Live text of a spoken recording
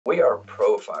We are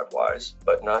pro 5 whys,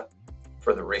 but not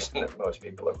for the reason that most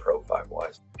people are pro 5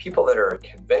 whys. People that are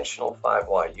conventional 5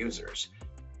 why users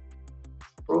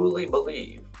truly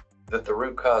believe that the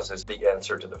root cause is the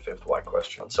answer to the 5th why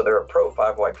question. So there are pro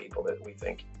 5 why people that we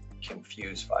think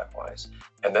confuse 5 whys.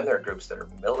 And then there are groups that are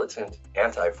militant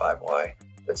anti-5 why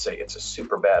that say it's a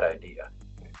super bad idea.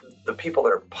 The people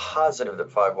that are positive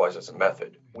that 5 whys is a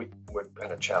method, we would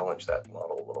kind of challenge that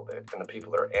model a little bit. And the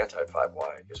people that are anti-5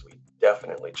 why is we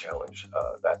definitely challenge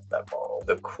that model.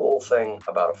 The cool thing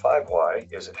about a 5 why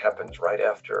is it happens right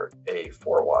after a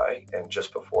 4 why and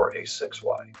just before a 6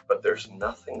 why. But there's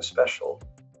nothing special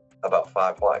about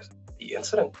 5 whys. The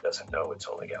incident doesn't know it's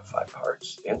only got 5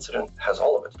 parts. The incident has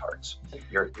all of its parts.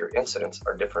 Your incidents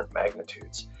are different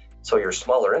magnitudes. So your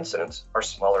smaller incidents are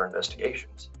smaller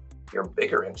investigations. Your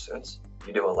bigger incidents,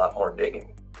 you do a lot more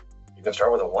digging. You can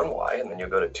start with a 1 why and then you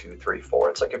go to 2, 3, 4.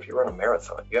 It's like if you run a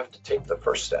marathon, you have to take the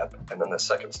first step and then the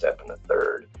second step and the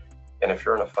third. And if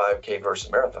you're in a 5K versus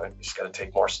marathon, you just got to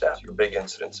take more steps. Your big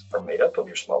incidents are made up of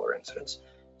your smaller incidents.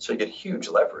 So you get huge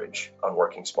leverage on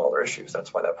working smaller issues.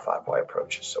 That's why that 5 why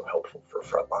approach is so helpful for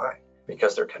frontline,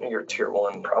 because they're kind of your tier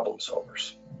 1 problem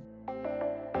solvers.